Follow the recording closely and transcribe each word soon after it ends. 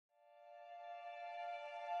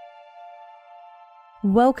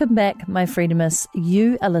Welcome back, my Freedomists.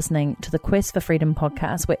 You are listening to the Quest for Freedom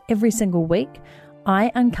podcast, where every single week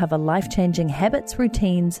I uncover life-changing habits,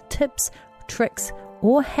 routines, tips, tricks,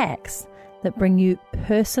 or hacks that bring you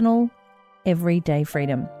personal, everyday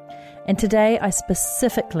freedom. And today I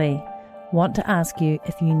specifically want to ask you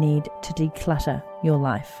if you need to declutter your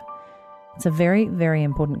life. It's a very, very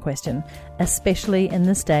important question, especially in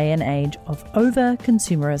this day and age of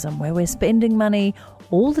over-consumerism, where we're spending money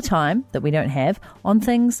all the time that we don't have on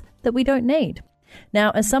things that we don't need.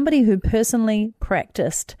 Now, as somebody who personally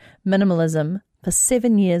practiced minimalism for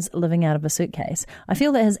 7 years living out of a suitcase, I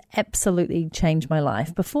feel that has absolutely changed my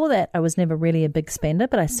life. Before that, I was never really a big spender,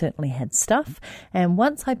 but I certainly had stuff. And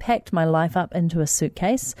once I packed my life up into a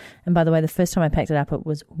suitcase, and by the way, the first time I packed it up, it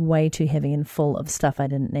was way too heavy and full of stuff I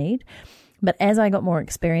didn't need. But as I got more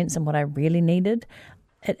experience in what I really needed,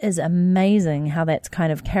 it is amazing how that's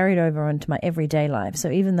kind of carried over into my everyday life. So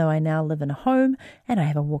even though I now live in a home and I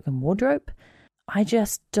have a walk-in wardrobe, I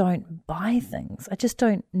just don't buy things. I just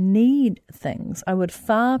don't need things. I would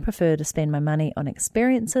far prefer to spend my money on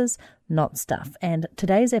experiences, not stuff. And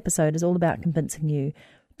today's episode is all about convincing you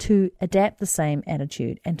to adapt the same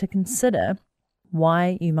attitude and to consider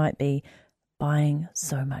why you might be buying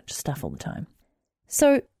so much stuff all the time.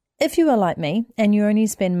 So if you are like me and you only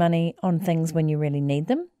spend money on things when you really need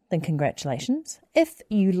them, then congratulations. If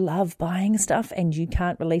you love buying stuff and you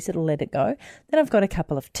can't release it or let it go, then I've got a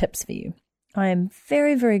couple of tips for you. I am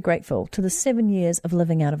very, very grateful to the 7 years of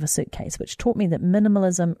living out of a suitcase, which taught me that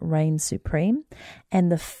minimalism reigns supreme,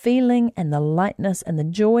 and the feeling and the lightness and the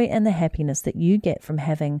joy and the happiness that you get from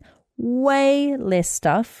having way less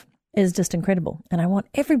stuff is just incredible. And I want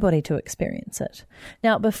everybody to experience it.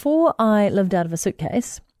 Now, before I lived out of a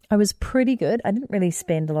suitcase, I was pretty good. I didn't really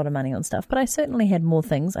spend a lot of money on stuff, but I certainly had more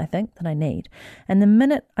things, I think, than I need. And the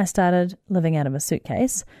minute I started living out of a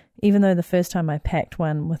suitcase, even though the first time I packed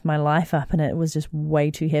one with my life up in it, it was just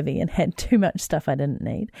way too heavy and had too much stuff I didn't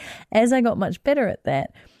need, as I got much better at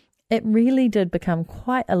that, it really did become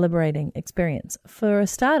quite a liberating experience. For a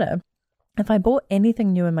starter, if I bought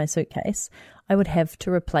anything new in my suitcase, I would have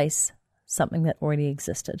to replace something that already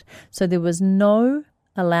existed. So there was no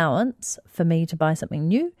allowance for me to buy something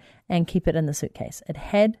new and keep it in the suitcase. It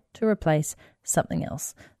had to replace something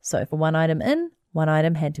else. So for one item in, one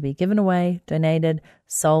item had to be given away, donated,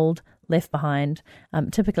 sold, left behind.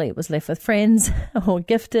 Typically it was left with friends or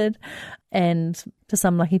gifted, and to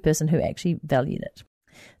some lucky person who actually valued it.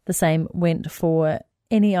 The same went for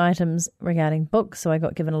any items regarding books. So I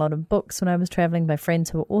got given a lot of books when I was traveling by friends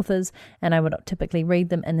who were authors, and I would typically read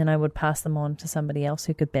them and then I would pass them on to somebody else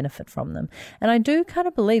who could benefit from them. And I do kind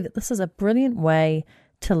of believe that this is a brilliant way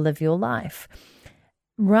to live your life.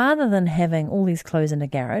 Rather than having all these clothes in a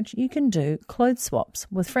garage, you can do clothes swaps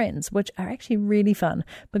with friends, which are actually really fun,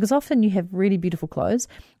 because often you have really beautiful clothes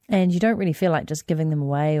and you don't really feel like just giving them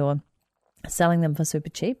away or selling them for super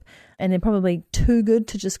cheap, and they're probably too good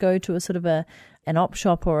to just go to a sort of an op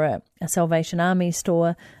shop or a Salvation Army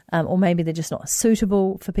store, or maybe they're just not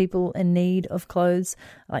suitable for people in need of clothes,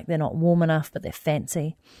 like they're not warm enough but they're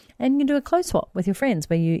fancy. And you can do a clothes swap with your friends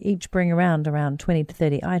where you each bring around 20 to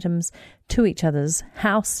 30 items to each other's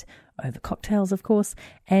house, over cocktails of course,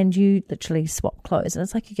 and you literally swap clothes, and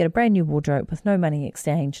it's like you get a brand new wardrobe with no money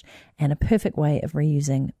exchanged and a perfect way of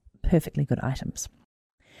reusing perfectly good items.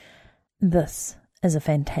 This is a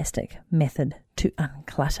fantastic method to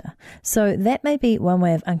unclutter. So that may be one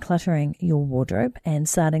way of uncluttering your wardrobe and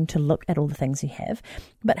starting to look at all the things you have.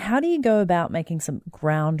 But how do you go about making some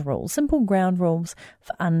ground rules, simple ground rules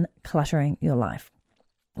for uncluttering your life?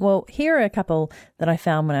 Well, here are a couple that I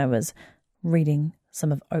found when I was reading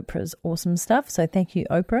some of Oprah's awesome stuff. So thank you,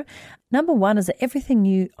 Oprah. Number one is that everything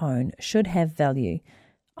you own should have value,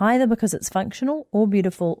 either because it's functional or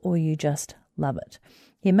beautiful or you just love it.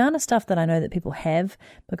 The amount of stuff that I know that people have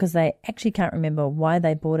because they actually can't remember why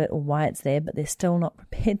they bought it or why it's there, but they're still not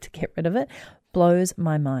prepared to get rid of it, blows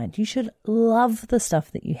my mind. You should love the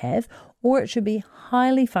stuff that you have, or it should be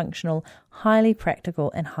highly functional, highly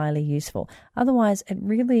practical, and highly useful. Otherwise, it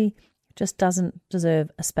really just doesn't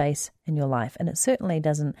deserve a space in your life, and it certainly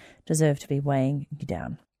doesn't deserve to be weighing you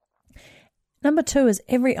down. Number two is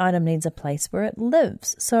every item needs a place where it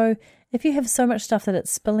lives. So if you have so much stuff that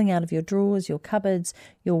it's spilling out of your drawers, your cupboards,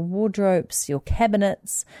 your wardrobes, your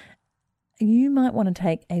cabinets, you might want to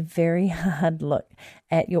take a very hard look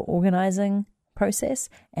at your organizing process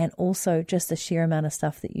and also just the sheer amount of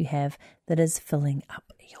stuff that you have that is filling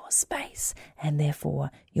up your space and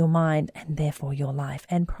therefore your mind and therefore your life,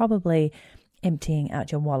 and probably emptying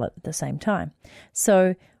out your wallet at the same time.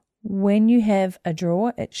 So when you have a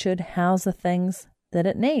drawer, it should house the things that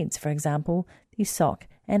it needs. For example, the sock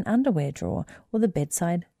an underwear drawer, or the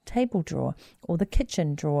bedside table drawer, or the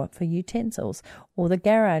kitchen drawer for utensils, or the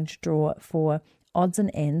garage drawer for odds and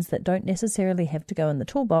ends that don't necessarily have to go in the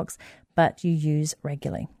toolbox, but you use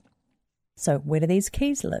regularly. So where do these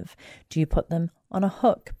keys live? Do you put them on a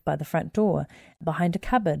hook by the front door, behind a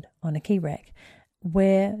cupboard, on a key rack?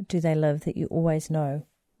 Where do they live that you always know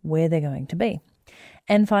where they're going to be?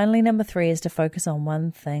 And finally, number 3 is to focus on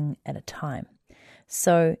one thing at a time.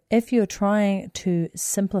 So if you're trying to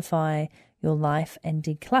simplify your life and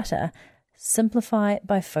declutter, simplify it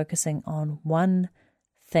by focusing on one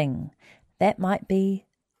thing. That might be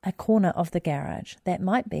a corner of the garage. That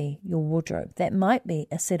might be your wardrobe. That might be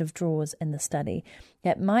a set of drawers in the study.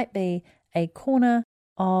 That might be a corner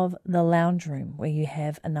of the lounge room where you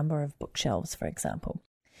have a number of bookshelves, for example.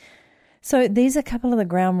 So these are a couple of the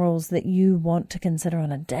ground rules that you want to consider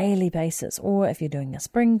on a daily basis, or if you're doing a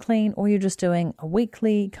spring clean, or you're just doing a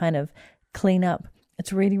weekly kind of cleanup,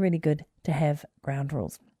 it's really, really good to have ground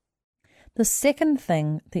rules. The second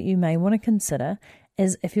thing that you may want to consider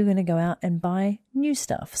is if you're going to go out and buy new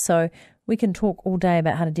stuff. So we can talk all day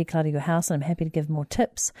about how to declutter your house, and I'm happy to give more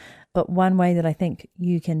tips. But one way that I think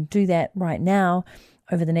you can do that right now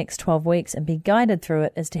over the next 12 weeks and be guided through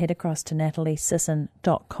it is to head across to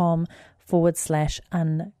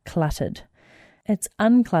nataliesisson.com/uncluttered. It's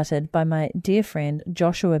uncluttered by my dear friend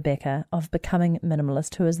Joshua Becker of Becoming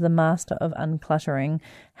Minimalist, who is the master of uncluttering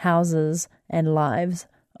houses and lives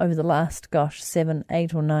over the last, 7,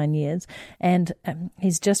 8 or 9 years. And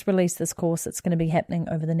he's just released this course that's going to be happening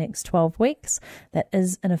over the next 12 weeks. That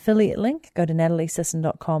is an affiliate link. Go to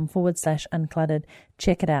nataliesisson.com/uncluttered.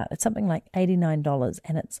 Check it out. It's something like $89,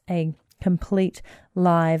 and it's a complete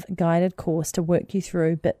live guided course to work you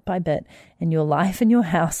through bit by bit in your life and your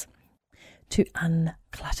house to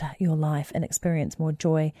unclutter your life and experience more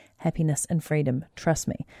joy, happiness, and freedom. Trust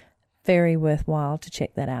me, very worthwhile to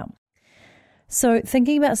check that out. So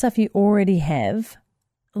thinking about stuff you already have,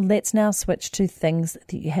 let's now switch to things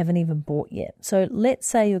that you haven't even bought yet. So let's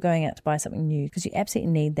say you're going out to buy something new because you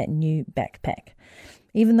absolutely need that new backpack.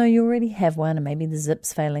 Even though you already have one and maybe the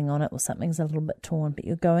zip's failing on it or something's a little bit torn, but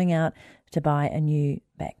you're going out to buy a new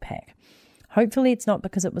backpack. Hopefully it's not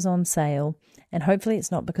because it was on sale, and hopefully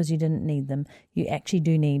it's not because you didn't need them. You actually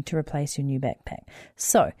do need to replace your new backpack.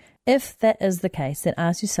 So if that is the case, then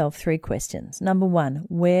ask yourself 3 questions. Number 1,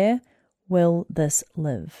 where will this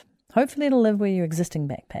live? Hopefully it'll live where your existing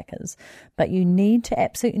backpack is, but you need to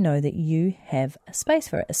absolutely know that you have a space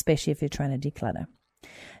for it, especially if you're trying to declutter.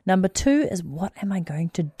 Number 2 is, what am I going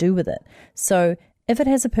to do with it? So if it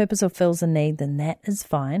has a purpose or fills a need, then that is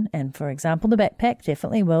fine. And for example, the backpack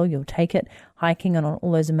definitely will. You'll take it hiking and on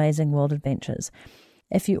all those amazing world adventures.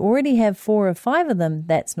 If you already have 4 or 5 of them,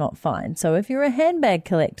 that's not fine. So if you're a handbag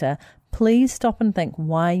collector, please stop and think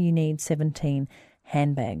why you need 17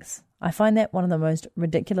 handbags. I find that one of the most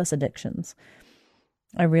ridiculous addictions.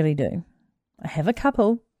 I really do. I have a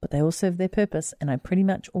couple, but they all serve their purpose, and I pretty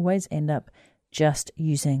much always end up just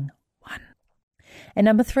using one. And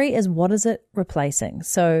number 3 is, what is it replacing?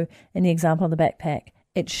 So in the example of the backpack,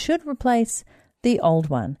 it should replace the old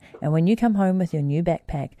one. And when you come home with your new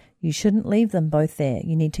backpack, you shouldn't leave them both there.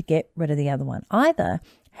 You need to get rid of the other one. Either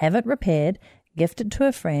have it repaired, gift it to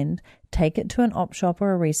a friend, take it to an op shop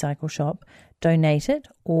or a recycle shop, donate it,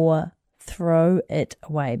 or throw it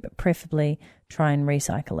away, but preferably try and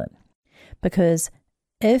recycle it. Because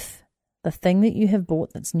if the thing that you have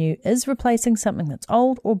bought that's new is replacing something that's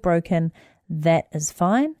old or broken, that is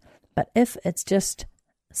fine. But if it's just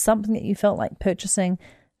something that you felt like purchasing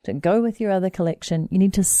to go with your other collection, you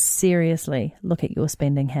need to seriously look at your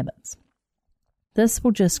spending habits. This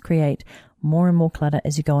will just create more and more clutter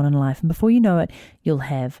as you go on in life. And before you know it, you'll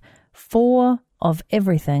have 4 of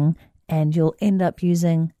everything and you'll end up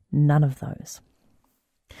using none of those.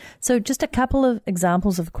 So just a couple of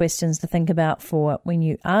examples of questions to think about for when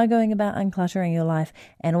you are going about uncluttering your life,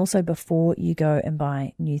 and also before you go and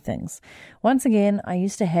buy new things. Once again, I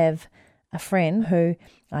used to have a friend who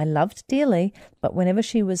I loved dearly, but whenever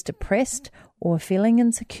she was depressed or feeling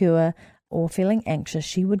insecure or feeling anxious,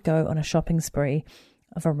 she would go on a shopping spree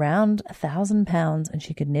of around £1,000, and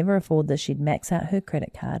she could never afford this. She'd max out her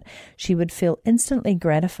credit card. She would feel instantly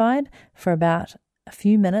gratified for about a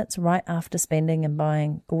few minutes right after spending and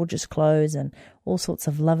buying gorgeous clothes and all sorts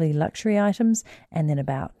of lovely luxury items. And then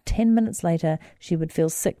about 10 minutes later, she would feel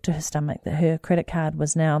sick to her stomach that her credit card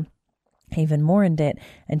was now even more in debt,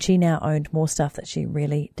 and she now owned more stuff that she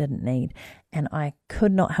really didn't need. And I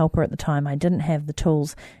could not help her at the time. I didn't have the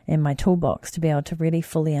tools in my toolbox to be able to really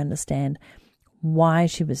fully understand why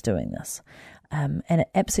she was doing this. And it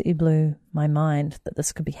absolutely blew my mind that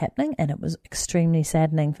this could be happening. And it was extremely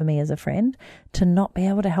saddening for me as a friend to not be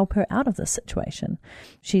able to help her out of this situation.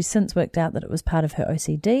 She's since worked out that it was part of her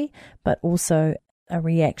OCD, but also a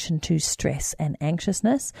reaction to stress and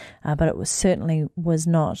anxiousness, but it certainly was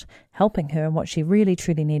not helping her. And what she really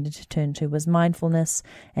truly needed to turn to was mindfulness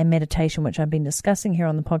and meditation, which I've been discussing here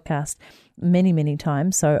on the podcast many, many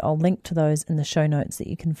times. So I'll link to those in the show notes that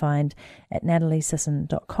you can find at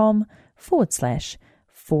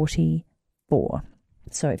nataliesisson.com/44.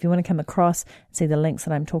 So if you want to come across, see the links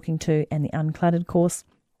that I'm talking to and the Uncluttered course,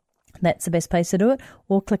 that's the best place to do it,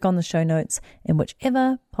 or click on the show notes in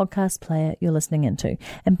whichever podcast player you're listening into.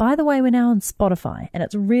 And by the way, we're now on Spotify, and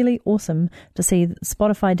it's really awesome to see that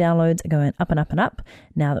Spotify downloads are going up and up and up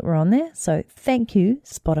now that we're on there. So thank you,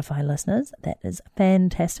 Spotify listeners. That is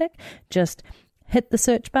fantastic. Just hit the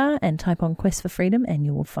search bar and type on Quest for Freedom and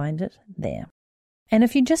you will find it there. And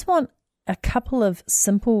if you just want a couple of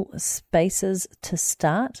simple spaces to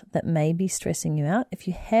start that may be stressing you out, if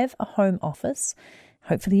you have a home office,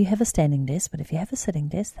 hopefully you have a standing desk, but if you have a sitting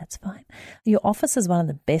desk, that's fine. Your office is one of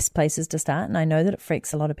the best places to start, and I know that it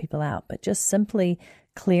freaks a lot of people out, but just simply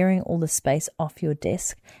clearing all the space off your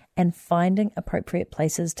desk and finding appropriate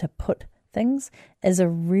places to put things is a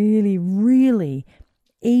really, really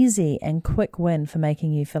easy and quick win for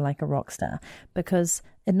making you feel like a rock star, because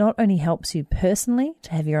it not only helps you personally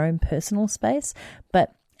to have your own personal space,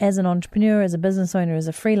 but as an entrepreneur, as a business owner, as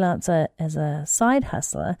a freelancer, as a side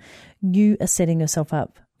hustler, you are setting yourself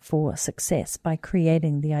up for success by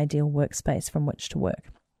creating the ideal workspace from which to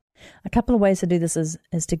work. A couple of ways to do this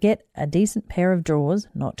is to get a decent pair of drawers,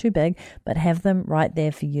 not too big, but have them right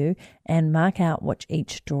there for you and mark out what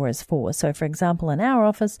each drawer is for. So for example, in our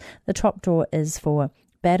office, the top drawer is for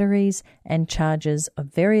batteries and chargers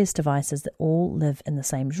of various devices that all live in the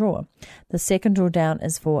same drawer. The second drawer down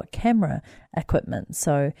is for camera equipment.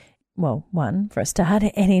 So, well, one, for a start,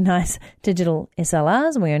 any nice digital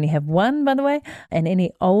SLRs, and we only have one, by the way, and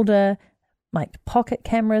any older like pocket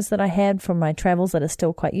cameras that I had from my travels that are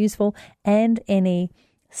still quite useful, and any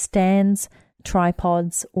stands,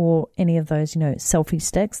 tripods, or any of those, selfie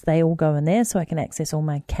sticks. They all go in there so I can access all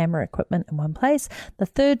my camera equipment in one place. The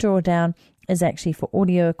third drawer down is actually for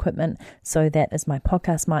audio equipment. So that is my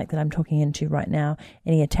podcast mic that I'm talking into right now,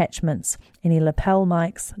 any attachments, any lapel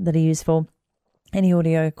mics that are useful, any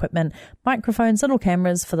audio equipment, microphones, little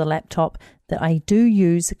cameras for the laptop that I do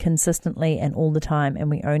use consistently and all the time, and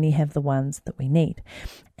we only have the ones that we need.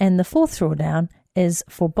 And the fourth drawer down is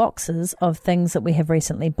for boxes of things that we have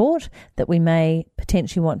recently bought that we may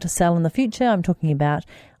potentially want to sell in the future. I'm talking about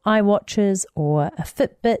iWatches or a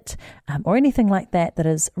Fitbit or anything like that that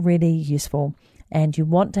is really useful. And you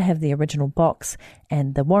want to have the original box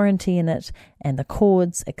and the warranty in it and the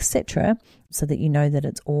cords, etc., so that you know that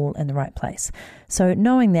it's all in the right place. So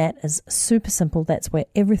knowing that is super simple. That's where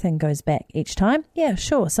everything goes back each time. Yeah,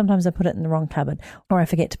 sure, sometimes I put it in the wrong cupboard or I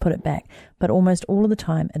forget to put it back, but almost all of the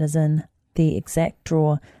time it is in the exact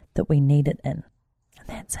drawer that we need it in. And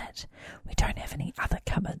that's it. We don't have any other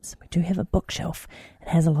cupboards. We do have a bookshelf. It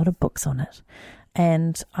has a lot of books on it.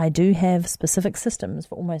 And I do have specific systems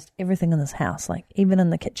for almost everything in this house, like even in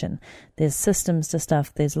the kitchen. There's systems to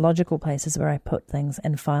stuff. There's logical places where I put things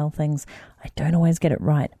and file things. I don't always get it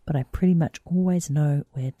right, but I pretty much always know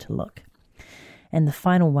where to look. And the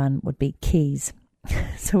final one would be keys.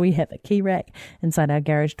 So we have a key rack inside our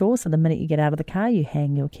garage door. So the minute you get out of the car, you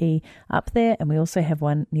hang your key up there. And we also have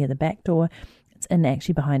one near the back door. It's in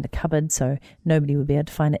actually behind a cupboard, so nobody would be able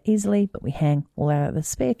to find it easily. But we hang all our the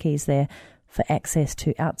spare keys there for access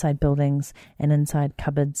to outside buildings and inside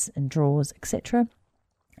cupboards and drawers, etc.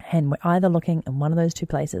 And we're either looking in one of those two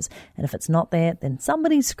places, and if it's not there, then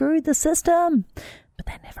somebody screwed the system. But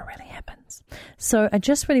that never really happens. So I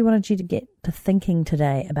just really wanted you to get to thinking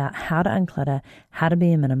today about how to unclutter, how to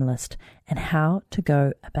be a minimalist, and how to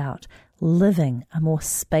go about living a more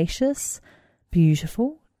spacious,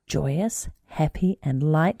 beautiful, joyous, happy and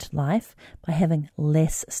light life by having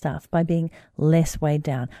less stuff, by being less weighed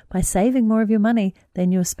down, by saving more of your money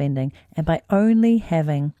than you're spending, and by only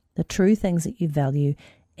having the true things that you value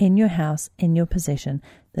in your house, in your possession,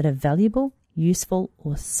 that are valuable, useful,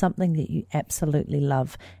 or something that you absolutely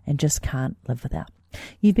love and just can't live without.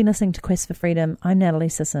 You've been listening to Quest for Freedom. I'm Natalie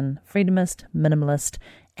Sisson, freedomist, minimalist,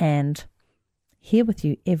 and here with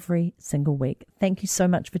you every single week. Thank you so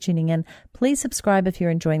much for tuning in. Please subscribe if you're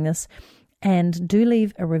enjoying this. And do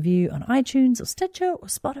leave a review on iTunes or Stitcher or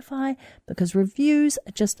Spotify, because reviews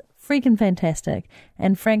are just freaking fantastic.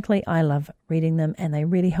 And frankly, I love reading them, and they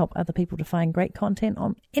really help other people to find great content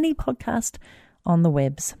on any podcast on the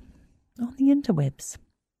webs, on the interwebs.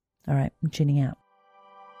 All right, I'm tuning out.